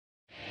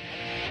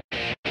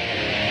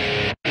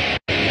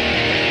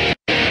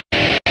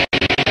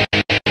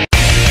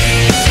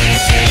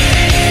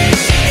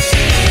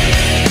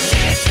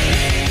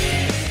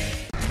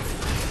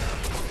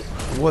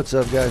What's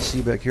up, guys?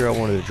 C-Beck here. I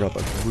wanted to drop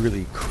a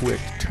really quick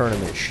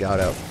tournament shout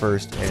out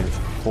first and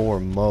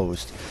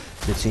foremost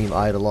to Team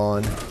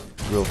Eidolon.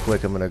 Real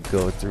quick, I'm going to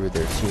go through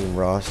their team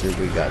roster.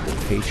 We got the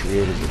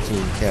Patriot as the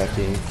team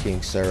captain, King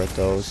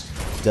Sarathos,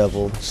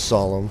 Devil,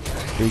 Solemn,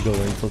 Regal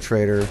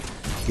Infiltrator,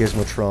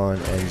 Gizmotron,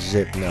 and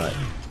Zipnut.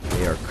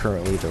 They are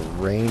currently the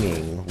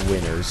reigning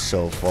winners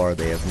so far.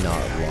 They have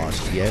not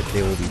lost yet.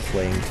 They will be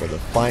playing for the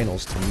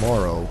finals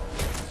tomorrow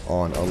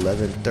on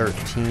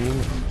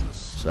 11/13.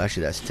 So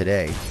actually that's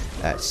today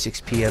at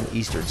 6 p.m.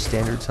 Eastern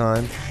Standard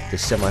Time. The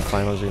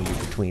semifinals are going to be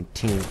between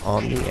Team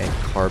Omni and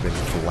Carbon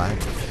Black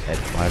at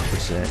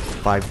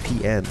 5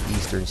 p.m.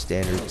 Eastern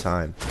Standard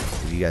Time.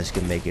 If you guys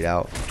can make it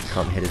out,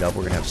 come hit it up.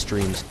 We're going to have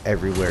streams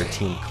everywhere.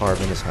 Team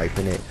Carbon is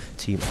hyping it.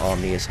 Team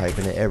Omni is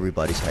hyping it.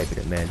 Everybody's hyping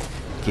it, man.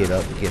 Get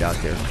up, get out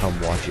there, come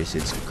watch us.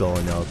 It's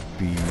gonna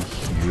be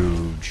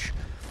huge.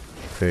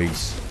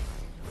 Peace.